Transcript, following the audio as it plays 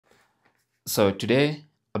So today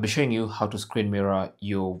I'll be showing you how to screen mirror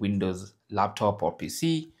your Windows laptop or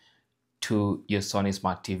PC to your Sony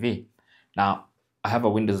Smart TV. Now I have a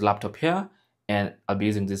Windows laptop here and I'll be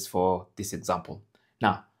using this for this example.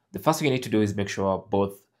 Now the first thing you need to do is make sure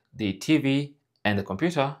both the TV and the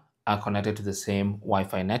computer are connected to the same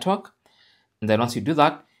Wi-Fi network. And then once you do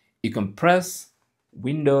that, you can press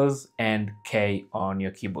Windows and K on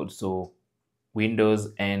your keyboard. So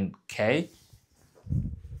Windows and K.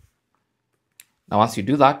 Now, once you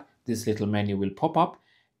do that, this little menu will pop up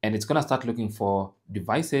and it's going to start looking for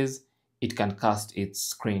devices it can cast its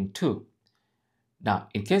screen to. Now,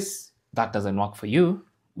 in case that doesn't work for you,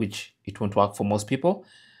 which it won't work for most people,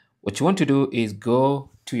 what you want to do is go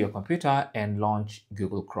to your computer and launch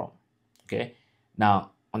Google Chrome. Okay.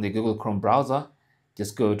 Now, on the Google Chrome browser,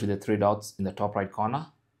 just go to the three dots in the top right corner,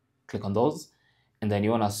 click on those, and then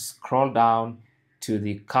you want to scroll down to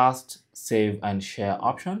the cast, save, and share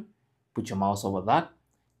option. Put your mouse over that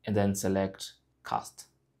and then select cast.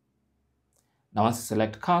 Now once you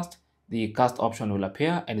select cast, the cast option will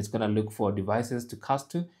appear and it's going to look for devices to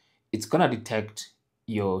cast to. It's going to detect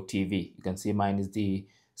your TV. You can see mine is the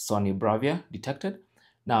Sony Bravia detected.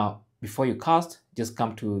 Now before you cast, just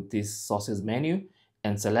come to this sources menu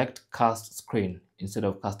and select cast screen instead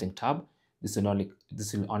of casting tab. This will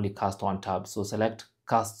only cast one tab. So select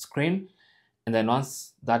cast screen. And then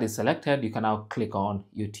once that is selected, you can now click on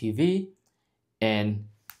your TV and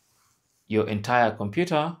your entire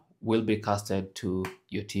computer will be casted to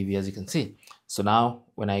your TV, as you can see. So now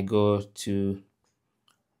when I can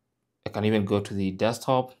even go to the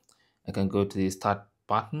desktop, I can go to the start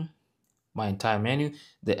button, my entire menu,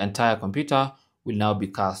 the entire computer will now be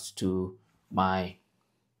cast to my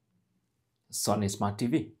Sony Smart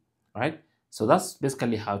TV, right? So that's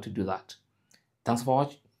basically how to do that. Thanks for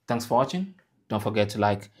watching. Don't forget to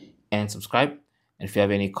like and subscribe. And if you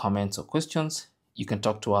have any comments or questions, you can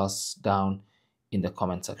talk to us down in the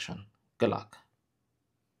comment section. Good luck.